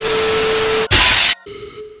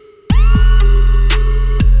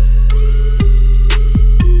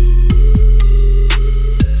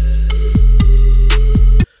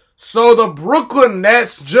So the Brooklyn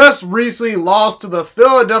Nets just recently lost to the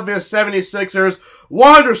Philadelphia 76ers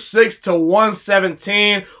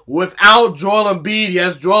 106-117 without Joel Embiid.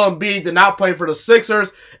 Yes, Joel Embiid did not play for the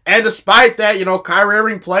Sixers. And despite that, Kyrie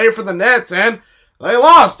Irving played for the Nets and they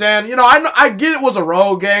lost. And, I get it was a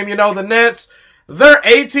road game. The Nets, they're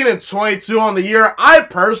 18-22 on the year. I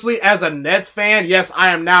personally, as a Nets fan, yes,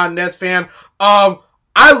 I am now a Nets fan,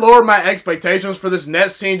 I lowered my expectations for this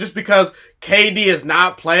Nets team just because KD is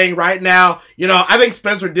not playing right now. I think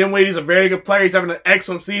Spencer Dinwiddie's a very good player. He's having an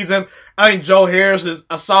excellent season. I think Joe Harris is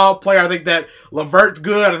a solid player. I think that LeVert's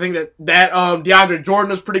good. I think that DeAndre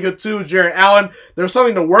Jordan is pretty good too. Jared Allen. There's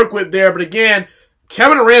something to work with there. But again,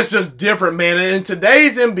 Kevin Durant's just different, man. And in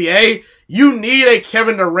today's NBA, you need a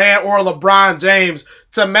Kevin Durant or a LeBron James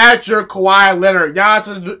to match your Kawhi Leonard,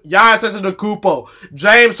 Giannis Antetokounmpo,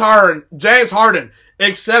 James Harden,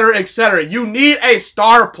 etc., etc. You need a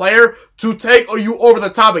star player to take you over the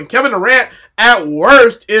top. And Kevin Durant, at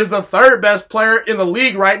worst, is the third best player in the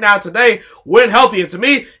league right now today when healthy. And to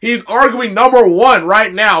me, he's arguably number one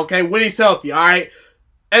right now, okay, when he's healthy, all right?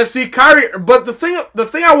 And see, Kyrie, but the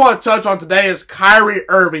thing I want to touch on today is Kyrie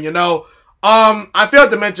Irving, I failed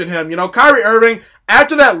to mention him. Kyrie Irving,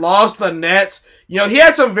 after that loss to the Nets, he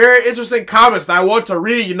had some very interesting comments that I want to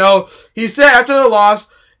read. He said after the loss,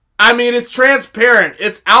 it's transparent.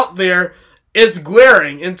 It's out there. It's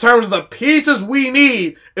glaring in terms of the pieces we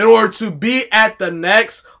need in order to be at the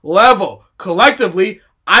next level. Collectively,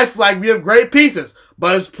 I feel like we have great pieces,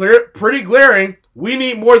 but it's pretty glaring. We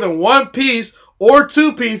need more than one piece or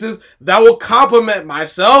two pieces that will complement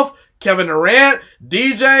myself, Kevin Durant,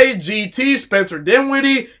 DJ, GT, Spencer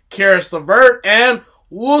Dinwiddie, Karis LeVert, and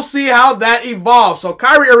we'll see how that evolves. So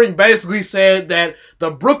Kyrie Irving basically said that the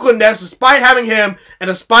Brooklyn Nets, despite having him and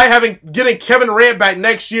despite getting Kevin Durant back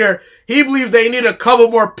next year, he believes they need a couple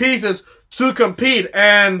more pieces to compete.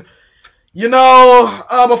 And,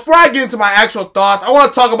 before I get into my actual thoughts, I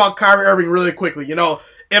want to talk about Kyrie Irving really quickly.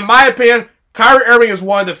 In my opinion, Kyrie Irving is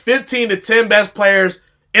one of the 15 to 10 best players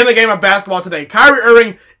in the game of basketball today. Kyrie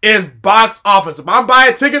Irving is box office. If I'm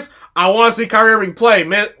buying tickets, I want to see Kyrie Irving play.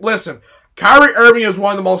 Man, listen, Kyrie Irving is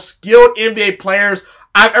one of the most skilled NBA players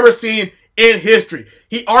I've ever seen in history.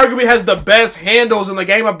 He arguably has the best handles in the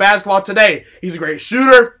game of basketball today. He's a great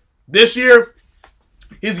shooter. This year,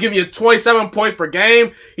 he's giving you 27 points per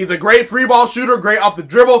game. He's a great three-ball shooter, great off the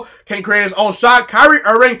dribble, can create his own shot. Kyrie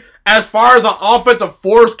Irving, as far as the offensive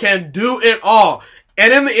force, can do it all.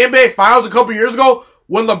 And in the NBA Finals a couple years ago,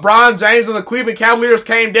 when LeBron James and the Cleveland Cavaliers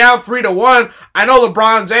came down 3-1, I know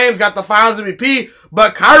LeBron James got the Finals MVP,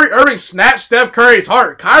 but Kyrie Irving snatched Steph Curry's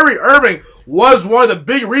heart. Kyrie Irving was one of the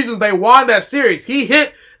big reasons they won that series. He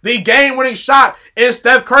hit the game-winning shot in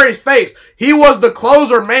Steph Curry's face. He was the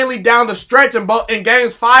closer mainly down the stretch in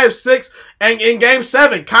games 5, 6, and in game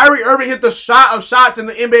 7. Kyrie Irving hit the shot of shots in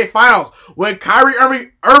the NBA Finals. When Kyrie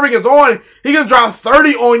Irving is on, he can drop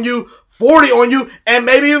 30 on you, 40 on you, and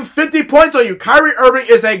maybe even 50 points on you. Kyrie Irving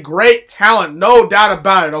is a great talent, no doubt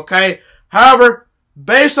about it, okay? However,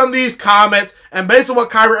 based on these comments and based on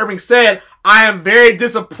what Kyrie Irving said, I am very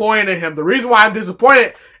disappointed in him. The reason why I'm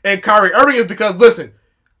disappointed in Kyrie Irving is because, listen,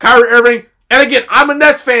 Kyrie Irving, and again, I'm a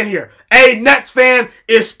Nets fan here. A Nets fan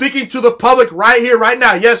is speaking to the public right here, right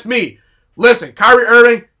now. Yes, me. Listen, Kyrie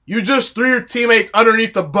Irving, you just threw your teammates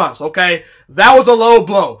underneath the bus, okay? That was a low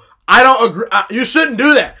blow. I don't agree. You shouldn't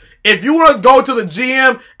do that. If you want to go to the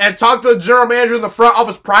GM and talk to the general manager in the front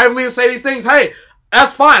office privately and say these things, hey,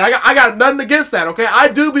 that's fine. I got nothing against that, okay? I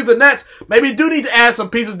do believe the Nets maybe do need to add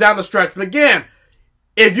some pieces down the stretch. But again,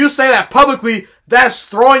 if you say that publicly, that's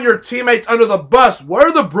throwing your teammates under the bus. What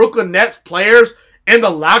are the Brooklyn Nets players in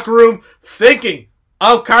the locker room thinking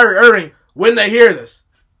of Kyrie Irving when they hear this?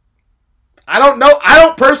 I don't know. I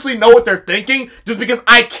don't personally know what they're thinking just because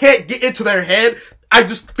I can't get into their head. I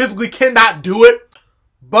just physically cannot do it.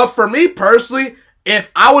 But for me personally, if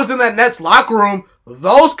I was in that Nets locker room,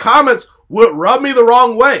 those comments would rub me the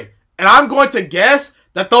wrong way. And I'm going to guess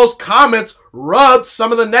that those comments rubbed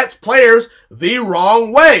some of the Nets players the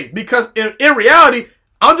wrong way. Because in reality,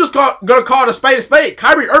 I'm just going to call it a spade a spade.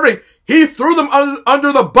 Kyrie Irving, he threw them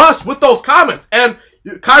under the bus with those comments. And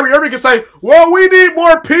Kyrie Irving can say, well, we need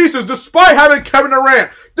more pieces despite having Kevin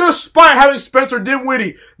Durant, despite having Spencer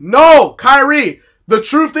Dinwiddie. No, Kyrie, the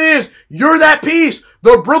truth is, you're that piece.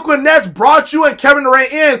 The Brooklyn Nets brought you and Kevin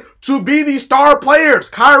Durant in to be these star players.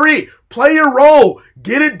 Kyrie, play your role.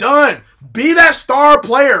 Get it done. Be that star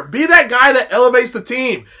player. Be that guy that elevates the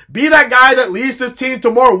team. Be that guy that leads this team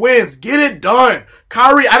to more wins. Get it done.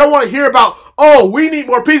 Kyrie, I don't want to hear about, oh, we need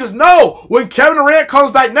more pieces. No, when Kevin Durant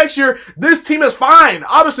comes back next year, this team is fine.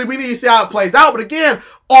 Obviously, we need to see how it plays out. But again,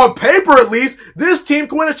 on paper at least, this team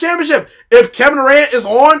can win a championship. If Kevin Durant is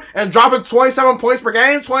on and dropping 27 points per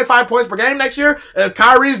game, 25 points per game next year, if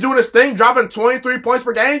Kyrie's doing his thing, dropping 23 points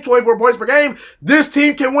per game, 24 points per game, this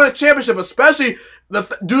team can win a championship, especially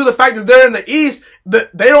due to the fact that they're in the East.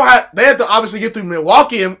 They have to obviously get through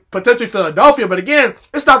Milwaukee and potentially Philadelphia. But again,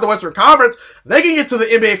 it's not the Western Conference. They can get to the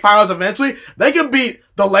NBA Finals eventually. They can beat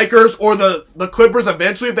the Lakers or the Clippers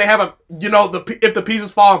eventually if they have if the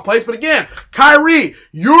pieces fall in place. But again, Kyrie,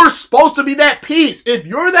 you're supposed to be that piece. If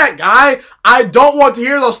you're that guy, I don't want to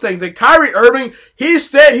hear those things. And Kyrie Irving, he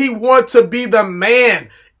said he wanted to be the man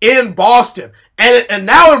in Boston and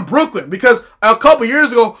now in Brooklyn, because a couple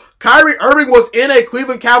years ago, Kyrie Irving was in a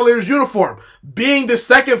Cleveland Cavaliers uniform, being the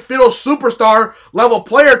second fiddle superstar level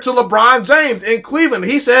player to LeBron James in Cleveland.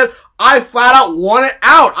 He said, I flat out want it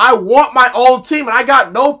out. I want my own team, and I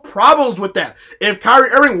got no problems with that. If Kyrie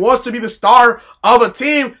Irving wants to be the star of a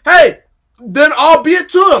team, hey, then albeit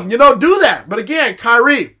to him, do that. But again,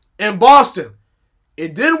 Kyrie in Boston,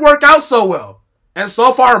 it didn't work out so well. And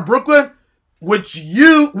so far in Brooklyn, with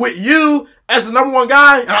you as the number one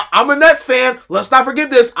guy, and I'm a Nets fan, let's not forget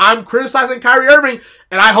this, I'm criticizing Kyrie Irving,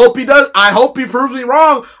 and I hope he does. I hope he proves me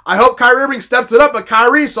wrong. I hope Kyrie Irving steps it up, but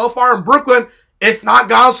Kyrie, so far in Brooklyn, it's not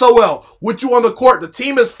gone so well. With you on the court, the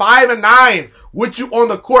team is 5-9 with you on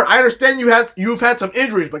the court. I understand you've had some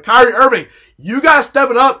injuries, but Kyrie Irving, you got to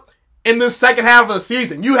step it up in this second half of the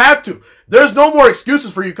season. You have to. There's no more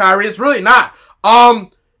excuses for you, Kyrie. It's really not.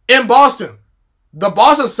 In Boston, the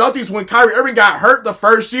Boston Celtics, when Kyrie Irving got hurt the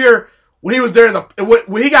first year, when he was there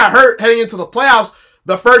when he got hurt heading into the playoffs,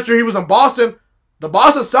 the first year he was in Boston, the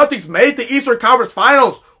Boston Celtics made the Eastern Conference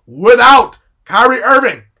Finals without Kyrie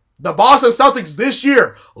Irving. The Boston Celtics this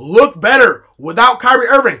year look better without Kyrie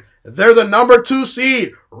Irving. They're the number 2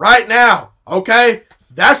 seed right now, okay?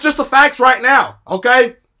 That's just the facts right now,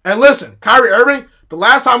 okay? And listen, Kyrie Irving, the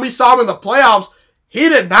last time we saw him in the playoffs, he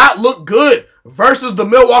did not look good versus the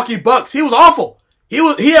Milwaukee Bucks. He was awful.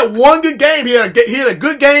 He had one good game. He had a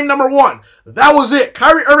good game, number 1. That was it.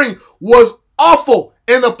 Kyrie Irving was awful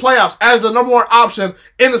in the playoffs as the number 1 option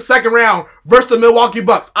in the second round versus the Milwaukee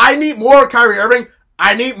Bucks. I need more, Kyrie Irving.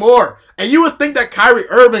 I need more. And you would think that Kyrie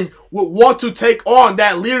Irving would want to take on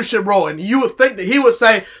that leadership role. And you would think that he would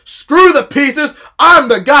say, screw the pieces, I'm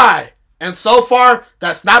the guy. And so far,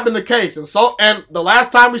 that's not been the case. And the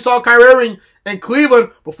last time we saw Kyrie Irving in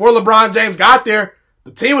Cleveland, before LeBron James got there,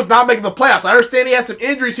 the team was not making the playoffs. I understand he had some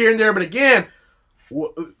injuries here and there, but again,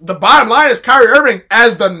 the bottom line is Kyrie Irving,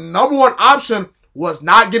 as the number 1 option, was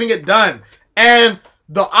not getting it done. And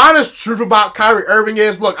the honest truth about Kyrie Irving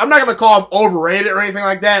is, look, I'm not going to call him overrated or anything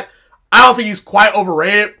like that. I don't think he's quite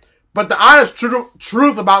overrated. But the honest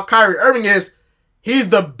truth about Kyrie Irving is he's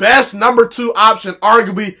the best number 2 option,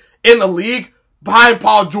 arguably, in the league behind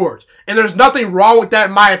Paul George. And there's nothing wrong with that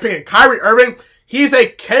in my opinion. Kyrie Irving, he's a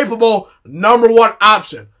capable number 1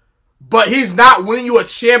 option. But he's not winning you a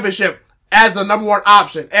championship as the number 1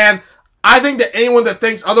 option. And I think that anyone that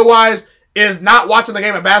thinks otherwise is not watching the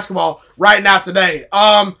game of basketball right now today.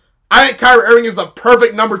 I think Kyrie Irving is the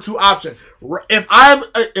perfect number 2 option. If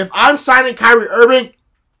I'm signing Kyrie Irving,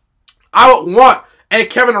 I would want a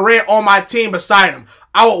Kevin Durant on my team beside him.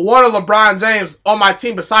 I would want a LeBron James on my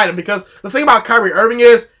team beside him, because the thing about Kyrie Irving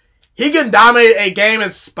is he can dominate a game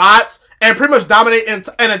in spots and pretty much dominate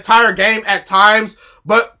an entire game at times.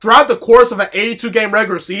 But throughout the course of an 82-game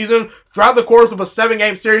regular season, throughout the course of a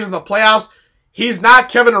 7-game series in the playoffs, he's not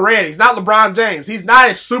Kevin Durant. He's not LeBron James. He's not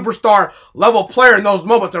a superstar level player in those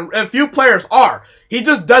moments. And few players are. He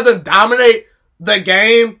just doesn't dominate the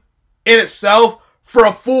game in itself for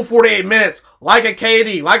a full 48 minutes like a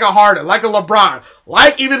KD, like a Harden, like a LeBron,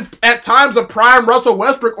 like even at times a prime Russell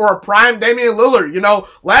Westbrook or a prime Damian Lillard.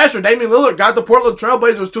 Last year Damian Lillard got the Portland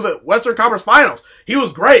Trailblazers to the Western Conference Finals. He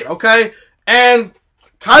was great, okay? And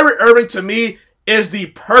Kyrie Irving, to me, is the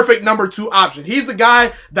perfect number 2 option. He's the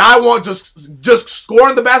guy that I want just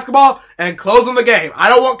scoring the basketball and closing the game. I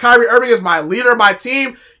don't want Kyrie Irving as my leader of my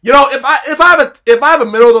team. If I have a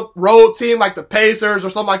middle of the road team like the Pacers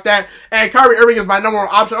or something like that, and Kyrie Irving is my number 1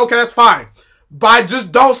 option, okay, that's fine. But I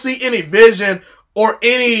just don't see any vision or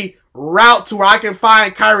any route to where I can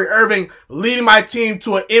find Kyrie Irving leading my team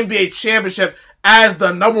to an NBA championship as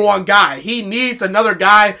the number 1 guy. He needs another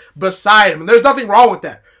guy beside him, and there's nothing wrong with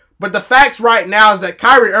that. But the facts right now is that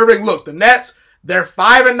Kyrie Irving, look, the Nets, they're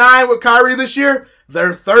 5-9 with Kyrie this year.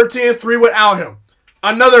 They're 13-3 without him.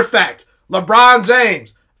 Another fact, LeBron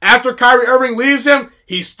James, After Kyrie Irving leaves him,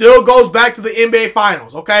 he still goes back to the NBA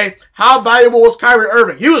Finals, okay? How valuable was Kyrie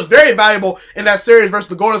Irving? He was very valuable in that series versus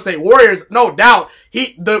the Golden State Warriors, no doubt.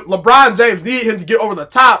 LeBron James needed him to get over the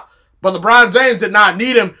top, but LeBron James did not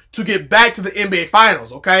need him to get back to the NBA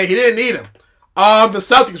Finals, okay? He didn't need him. The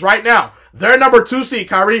Celtics right now, they're number 2 seed,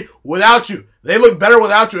 Kyrie, without you. They look better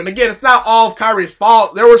without you. And again, it's not all of Kyrie's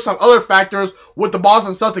fault. There were some other factors with the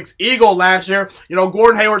Boston Celtics' ego last year. You know,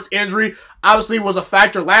 Gordon Hayward's injury obviously was a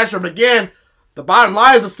factor last year. But again, the bottom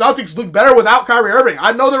line is the Celtics look better without Kyrie Irving.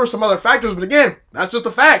 I know there were some other factors, but again, that's just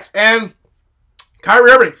the facts. And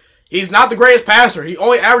Kyrie Irving, he's not the greatest passer. He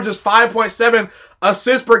only averages 5.7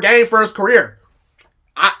 assists per game for his career.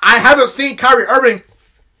 I haven't seen Kyrie Irving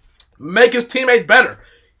make his teammates better.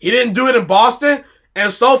 He didn't do it in Boston. And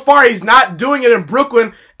so far, he's not doing it in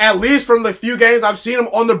Brooklyn, at least from the few games I've seen him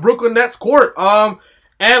on the Brooklyn Nets court.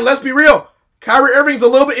 And let's be real, Kyrie Irving's a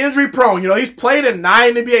little bit injury prone. You know, he's played in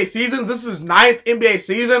 9 NBA seasons. This is his 9th NBA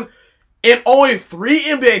season. In only 3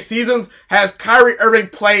 NBA seasons has Kyrie Irving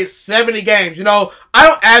played 70 games. You know, I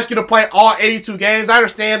don't ask you to play all 82 games. I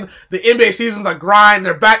understand the NBA season's a grind.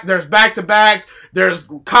 There's back-to-backs. There's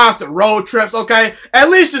constant road trips, okay? At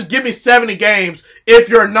least just give me 70 games if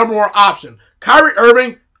you're a number 1 option. Kyrie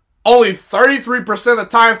Irving, only 33% of the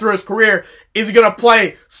time through his career is he going to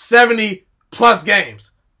play 70-plus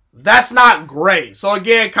games. That's not great. So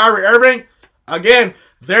again, Kyrie Irving, again,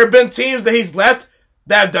 there have been teams that he's left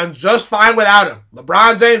that have done just fine without him.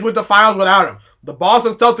 LeBron James went to finals without him. The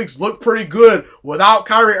Boston Celtics look pretty good without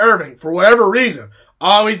Kyrie Irving for whatever reason.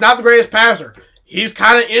 He's not the greatest passer. He's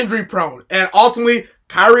kind of injury prone. And ultimately,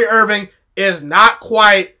 Kyrie Irving is not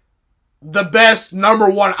quite the best number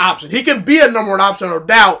 1 option. He can be a number 1 option, no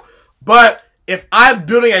doubt. But if I'm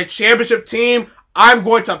building a championship team, I'm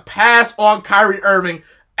going to pass on Kyrie Irving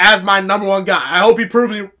as my number 1 guy. I hope he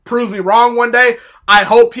proves me wrong one day. I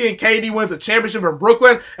hope he and KD wins a championship in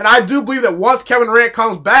Brooklyn. And I do believe that once Kevin Durant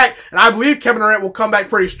comes back, and I believe Kevin Durant will come back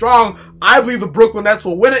pretty strong, I believe the Brooklyn Nets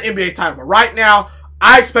will win an NBA title. But right now,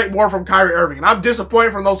 I expect more from Kyrie Irving. And I'm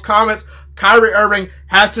disappointed from those comments. Kyrie Irving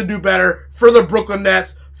has to do better for the Brooklyn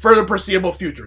Nets for the foreseeable future.